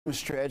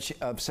Stretch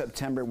of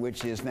September,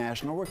 which is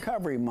National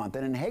Recovery Month.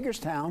 And in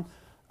Hagerstown,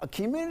 a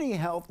community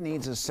health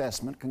needs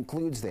assessment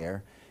concludes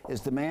there is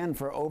demand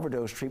for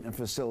overdose treatment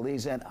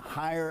facilities at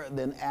higher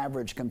than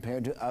average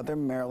compared to other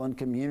Maryland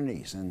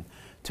communities. And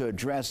to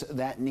address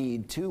that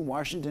need, two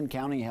Washington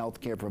County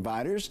healthcare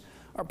providers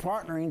are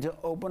partnering to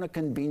open a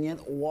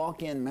convenient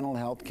walk-in mental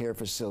health care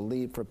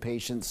facility for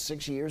patients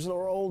 6 years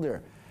or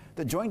older.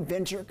 The joint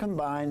venture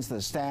combines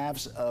the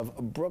staffs of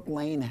Brook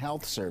Lane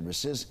Health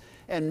Services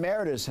and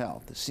Meritus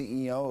Health. The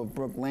CEO of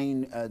Brook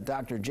Lane,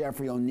 Dr.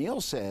 Jeffrey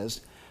O'Neill,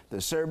 says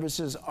the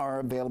services are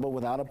available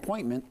without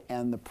appointment,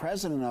 and the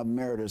president of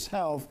Meritus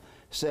Health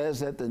says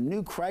that the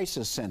new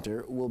crisis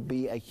center will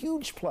be a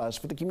huge plus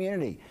for the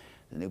community.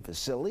 The new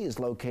facility is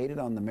located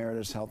on the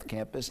Meritus Health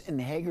campus in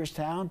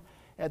Hagerstown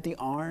at the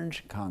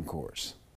Orange Concourse.